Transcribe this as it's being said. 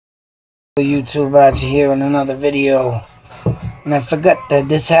YouTube out here in another video, and I forgot that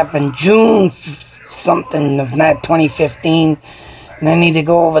this happened June something of 2015, and I need to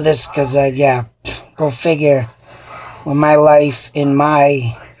go over this because yeah, go figure, with my life and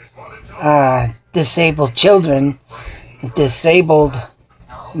my disabled children,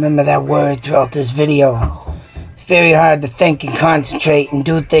 remember that word throughout this video. It's very hard to think and concentrate and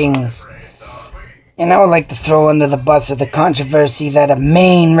do things. And I would like to throw under the bus of the controversy that a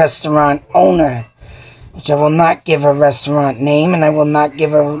Maine restaurant owner, which I will not give a restaurant name, and I will not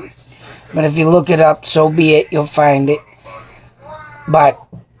give a, but if you look it up, so be it, you'll find it. But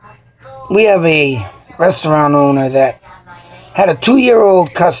we have a restaurant owner that had a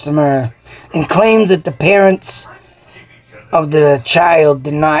 2-year-old customer and claims that the parents of the child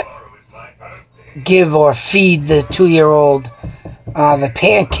did not give or feed the 2-year-old the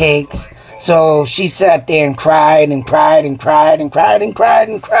pancakes. So she sat there and cried and cried and cried and cried and cried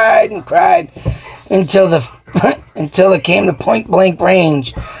and cried and cried until until it came to point blank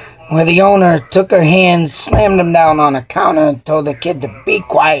range, where the owner took her hands, slammed them down on a counter, and told the kid to be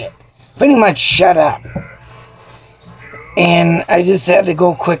quiet, pretty much shut up. And I just had to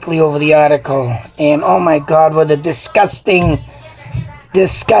go quickly over the article, and oh my God, what a disgusting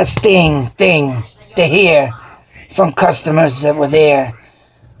thing to hear from customers that were there,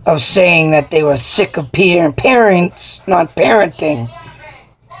 of saying that they were sick of parents not parenting.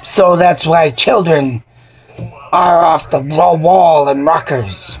 So that's why children are off the wall and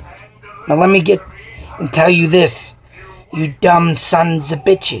rockers. Now let me get and tell you this, you dumb sons of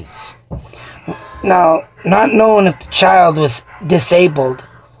bitches. Now, not knowing if the child was disabled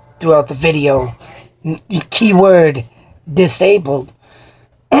throughout the video, keyword disabled,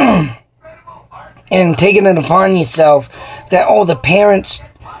 and taking it upon yourself that, oh, the parents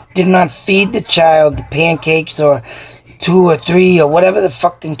did not feed the child the pancakes, or 2 or 3 or whatever the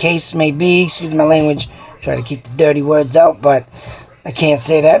fucking case may be. Excuse my language. Try to keep the dirty words out, but I can't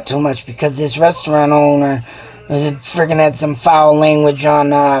say that too much because this restaurant owner friggin' had some foul language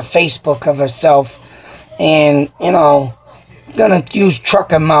on Facebook of herself, and you know, gonna use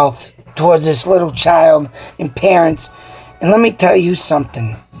trucker mouth towards this little child and parents. And let me tell you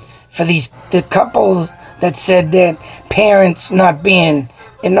something, for the couples that said that parents not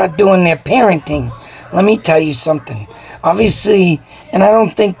doing their parenting, let me tell you something. Obviously, and I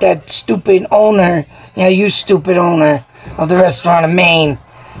don't think that stupid owner, yeah, you stupid owner of the restaurant of Maine,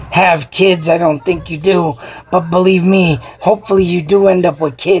 have kids. I don't think you do. But believe me, hopefully you do end up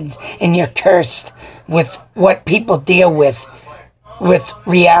with kids, and you're cursed with what people deal with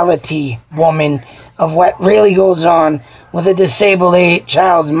reality, woman, of what really goes on with a disabled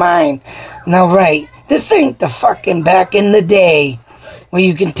child's mind. Now, right, this ain't the fucking back in the day where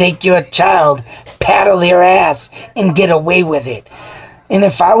you can take your child, paddle their ass, and get away with it. And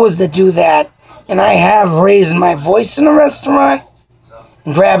if I was to do that, and I have raised my voice in a restaurant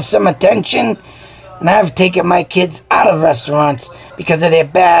and grabbed some attention, and I've taken my kids out of restaurants because of their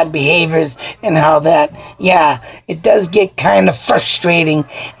bad behaviors and how that, yeah, it does get kind of frustrating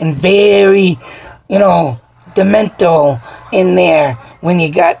and very, you know, demento in there when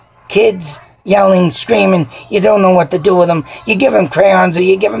you got kids yelling, screaming, you don't know what to do with them. You give them crayons, or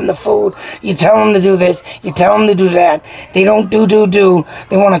you give them the food, you tell them to do this, you tell them to do that. They don't do.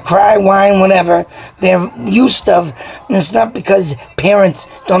 They want to cry, whine, whatever they're used of. And it's not because parents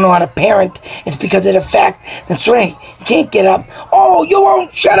don't know how to parent. It's because of the fact, that's right, you can't get up, oh, you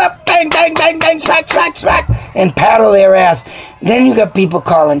won't shut up, bang, bang, bang, bang, smack, smack, smack, and paddle their ass. Then you got people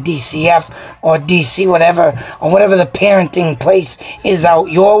calling DCF or DC whatever, or whatever the parenting place is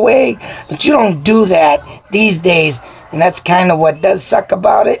out your way. But you don't do that these days. And that's kind of what does suck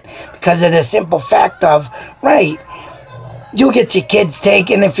about it, because of the simple fact of, right, you get your kids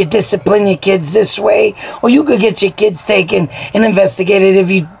taken if you discipline your kids this way, or you could get your kids taken and investigated if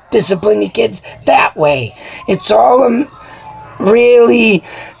you discipline your kids that way. It's all a really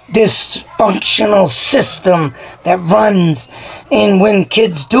dysfunctional system that runs, and when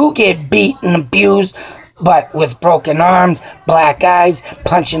kids do get beat and abused, but with broken arms, black eyes,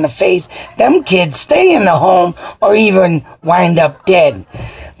 punch in the face, them kids stay in the home or even wind up dead.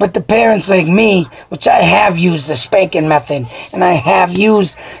 But the parents like me, which I have used the spanking method, and I have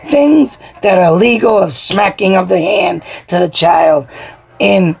used things that are legal, of smacking of the hand to the child,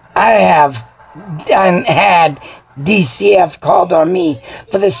 and I have had DCF called on me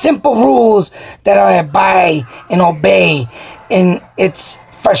for the simple rules that I abide and obey, and it's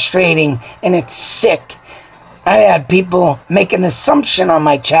frustrating and it's sick. I had people make an assumption on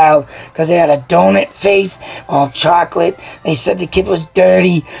my child because they had a donut face, all chocolate. They said the kid was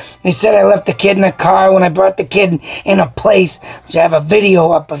dirty. They said I left the kid in a car when I brought the kid in a place, which I have a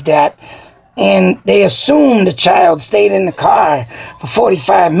video up of that. And they assumed the child stayed in the car for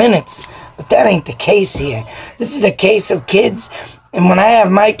 45 minutes. But that ain't the case here. This is the case of kids. And when I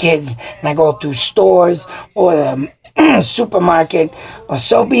have my kids and I go through stores or the supermarket, or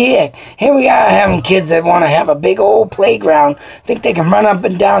so be it. Here we are having kids that want to have a big old playground, think they can run up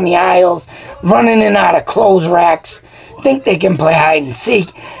and down the aisles, run in and out of clothes racks, think they can play hide and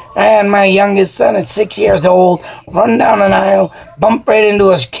seek. I had my youngest son at 6 years old run down an aisle, bump right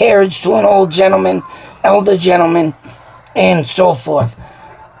into his carriage to an elder gentleman, and so forth.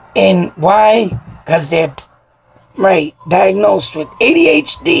 And why? Because they're diagnosed with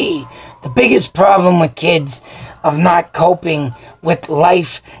ADHD. The biggest problem with kids of not coping with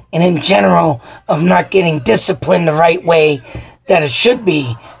life and in general of not getting disciplined the right way that it should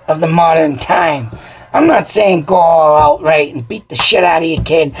be of the modern time. I'm not saying go all out right and beat the shit out of your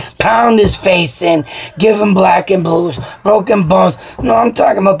kid, pound his face in, give him black and blues, broken bones. No, I'm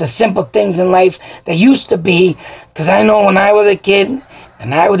talking about the simple things in life that used to be, because I know when I was a kid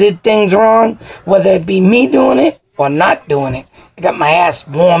and I did things wrong, whether it be me doing it or not doing it, I got my ass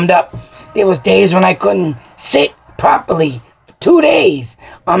warmed up. There was days when I couldn't sit properly for 2 days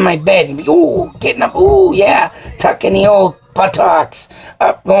on my bed and be, ooh, getting up, ooh, yeah, tucking the old buttocks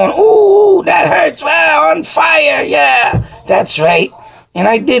up, going, ooh, that hurts, wow, on fire, yeah, that's right. And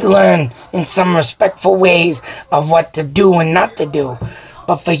I did learn in some respectful ways of what to do and not to do.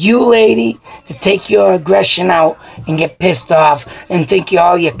 But for you, lady, to take your aggression out and get pissed off and think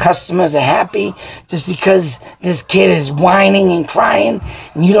all your customers are happy just because this kid is whining and crying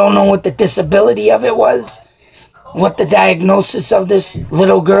and you don't know what the disability of it was, what the diagnosis of this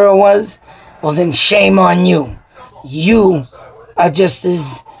little girl was, well then shame on you. You are just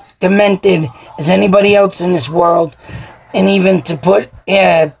as demented as anybody else in this world. And even to put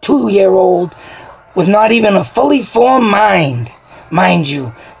a 2-year-old with not even a fully formed mind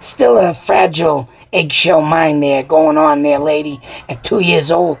you, still a fragile eggshell mind there going on there, lady, at 2 years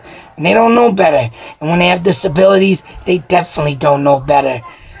old. And they don't know better. And when they have disabilities, they definitely don't know better.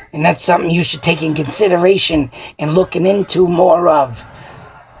 And that's something you should take in consideration and looking into more of.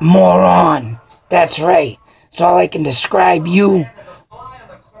 More on. That's right. That's all I can describe you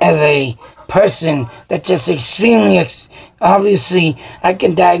as a person that just extremely, obviously, I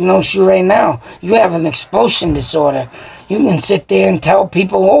can diagnose you right now. You have an expulsion disorder. You can sit there and tell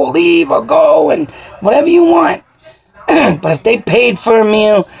people, oh, leave or go and whatever you want. But if they paid for a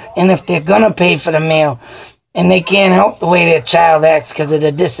meal and if they're going to pay for the meal and they can't help the way their child acts because of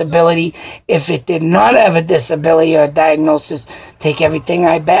the disability, if it did not have a disability or a diagnosis, take everything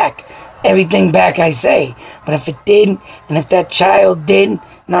back, I say. But if it did, and if that child did,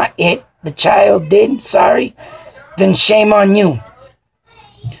 not it, the child did, sorry, then shame on you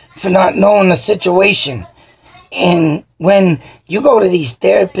for not knowing the situation. And when you go to these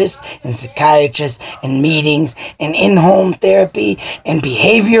therapists and psychiatrists and meetings and in-home therapy and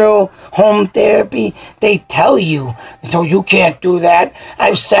behavioral home therapy, they tell you, you can't do that.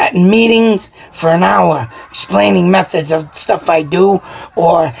 I've sat in meetings for an hour explaining methods of stuff I do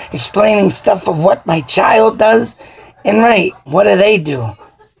or explaining stuff of what my child does. And what do?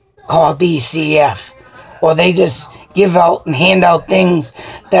 Call DCF. Or they just give out and hand out things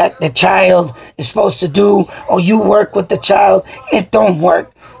that the child is supposed to do, or you work with the child, and it don't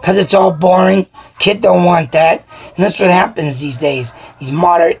work because it's all boring. Kid don't want that. And that's what happens these days, these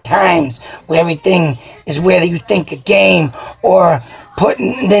moderate times where everything is whether you think a game or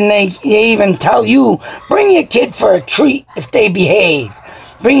then they even tell you, bring your kid for a treat if they behave.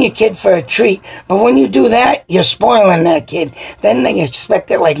 Bring your kid for a treat. But when you do that, you're spoiling that kid. Then they expect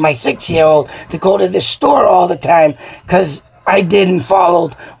it, like my 6-year-old, to go to the store all the time because I didn't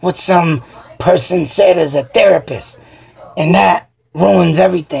follow what some person said as a therapist. And that ruins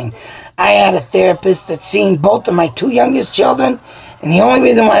everything. I had a therapist that seen both of my 2 youngest children, and the only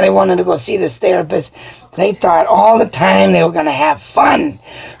reason why they wanted to go see this therapist, they thought all the time they were going to have fun.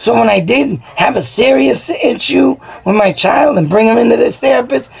 So when I did have a serious issue with my child and bring him into this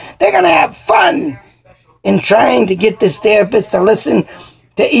therapist, they're going to have fun in trying to get this therapist to listen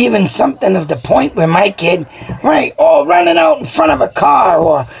to even something of the point where my kid, running out in front of a car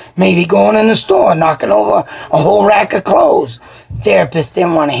or maybe going in the store, knocking over a whole rack of clothes. Therapist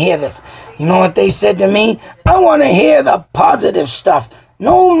didn't want to hear this. You know what they said to me? I want to hear the positive stuff.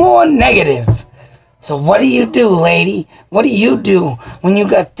 No more negative. So what do you do, lady? What do you do when you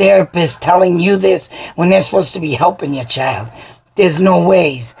got therapists telling you this when they're supposed to be helping your child? There's no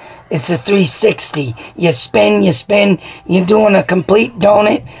ways. It's a 360. You spin, you're doing a complete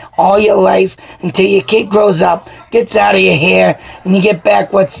donut all your life until your kid grows up, gets out of your hair, and you get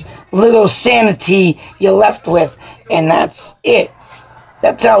back what's little sanity you're left with, and that's it.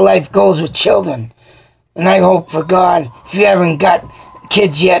 That's how life goes with children. And I hope for God, if you haven't got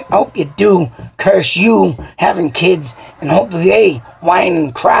kids yet, I hope you do. Curse you having kids, and hopefully they whine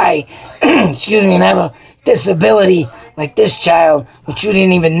and cry, excuse me, and have a disability like this child, which you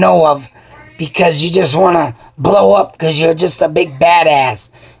didn't even know of, because you just want to blow up because you're just a big badass.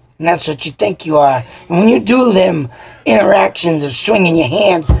 And that's what you think you are. And when you do them interactions of swinging your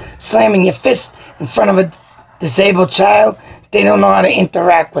hands, slamming your fist in front of a disabled child, they don't know how to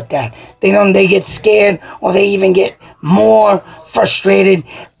interact with that. They get scared, or they even get more frustrated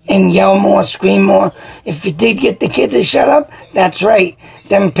and yell more, scream more. If you did get the kid to shut up, that's right.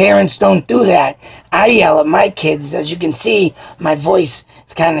 Them parents don't do that. I yell at my kids. As you can see, my voice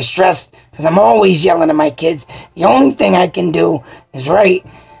is kind of stressed because I'm always yelling at my kids. The only thing I can do is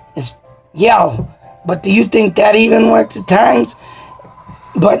yell. But do you think that even works at times?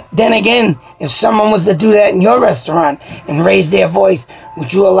 But then again, if someone was to do that in your restaurant and raise their voice,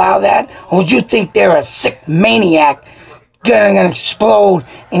 would you allow that? Or would you think they're a sick maniac gonna explode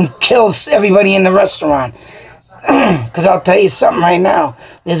and kill everybody in the restaurant? Because I'll tell you something right now.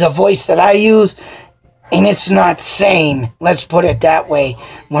 There's a voice that I use, and it's not sane. Let's put it that way.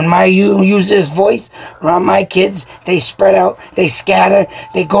 When you use this voice around my kids, they spread out, they scatter,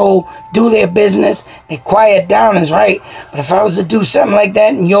 they go do their business, they quiet down, is right. But if I was to do something like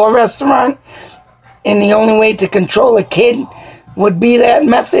that in your restaurant, and the only way to control a kid would be that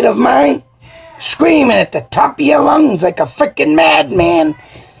method of mine, screaming at the top of your lungs like a freaking madman,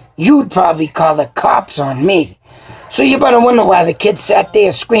 you'd probably call the cops on me. So you better wonder why the kid sat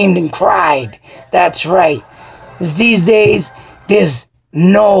there, screamed and cried. That's right. Because these days, there's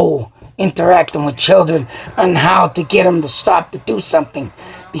no interacting with children on how to get them to stop to do something.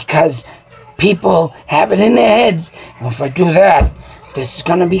 Because people have it in their heads, well, if I do that, this is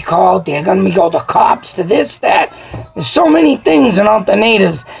going to be called, they're going to go to cops, to this, that. There's so many things and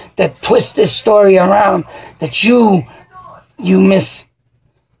alternatives that twist this story around that you miss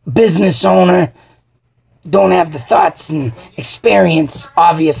business owner, don't have the thoughts and experience,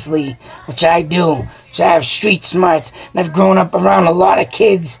 obviously, which I do. Which I have street smarts, and I've grown up around a lot of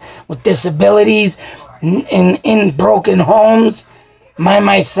kids with disabilities in broken homes.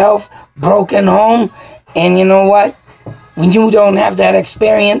 Myself, broken home. And you know what? When you don't have that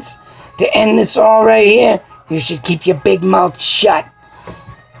experience, to end this all right here, you should keep your big mouth shut.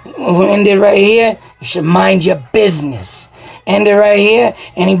 We'll end it right here. You should mind your business. End it right here.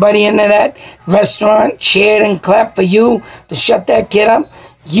 Anybody into that restaurant cheered and clapped for you to shut that kid up?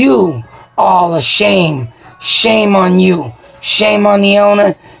 You all are shame. Shame on you. Shame on the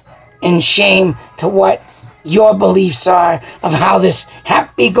owner. And shame to what your beliefs are of how this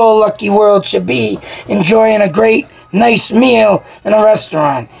happy-go-lucky world should be. Enjoying a great, nice meal in a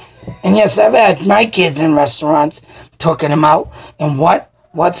restaurant. And yes, I've had my kids in restaurants, taking them out. And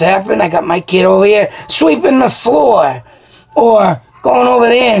what's happened? I got my kid over here sweeping the floor. Or going over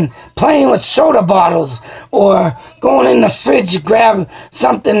there and playing with soda bottles. Or going in the fridge to grab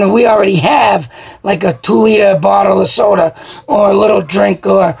something that we already have, like a 2-liter bottle of soda or a little drink.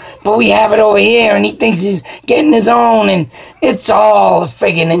 But we have it over here, and he thinks he's getting his own. And it's all a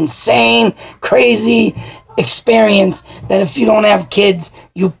friggin' insane, crazy experience that if you don't have kids,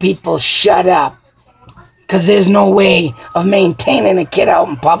 you people shut up. Because there's no way of maintaining a kid out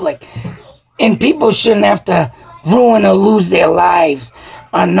in public. And people shouldn't have to ruin or lose their lives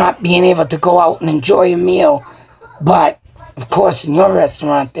on not being able to go out and enjoy a meal. But, of course, in your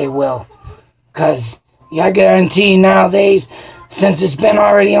restaurant, they will. Because I guarantee nowadays, since it's been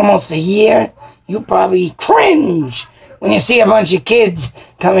already almost a year, you probably cringe when you see a bunch of kids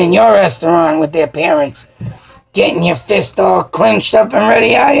come in your restaurant with their parents, getting your fist all clenched up and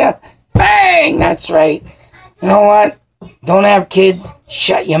ready, are you? Bang! That's right. You know what? Don't have kids,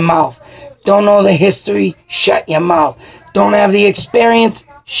 shut your mouth. Don't know the history, shut your mouth. Don't have the experience,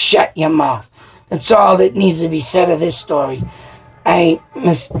 shut your mouth. That's all that needs to be said of this story. I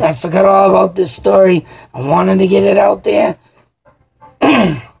forgot all about this story. I wanted to get it out there.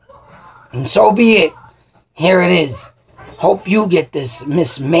 And so be it. Here it is. Hope you get this,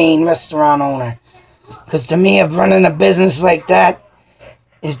 Miss Maine restaurant owner. Because to me, of running a business like that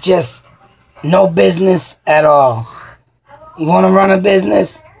is just no business at all. You want to run a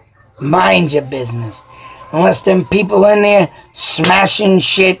business? Mind your business. Unless them people in there smashing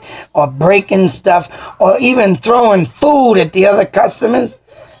shit or breaking stuff or even throwing food at the other customers,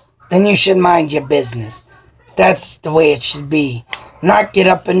 then you should mind your business. That's the way it should be. Not get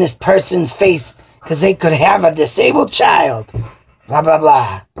up in this person's face because they could have a disabled child. Blah, blah,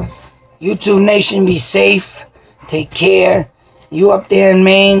 blah. YouTube Nation, be safe. Take care. You up there in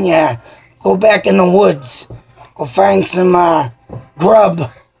Maine, yeah. Go back in the woods. Go find some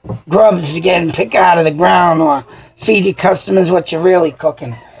grubs to get and pick out of the ground, or feed your customers what you're really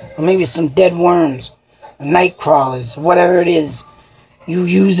cooking. Or maybe some dead worms, or night crawlers, whatever it is you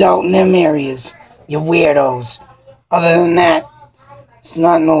use out in them areas. You weirdos. Other than that, it's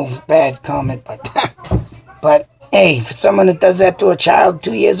not no bad comment, but hey, for someone that does that to a child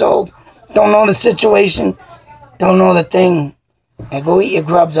 2 years old, don't know the situation, don't know the thing, and go eat your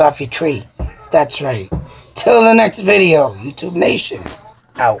grubs off your tree. That's right. Till the next video, YouTube Nation,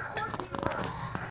 out.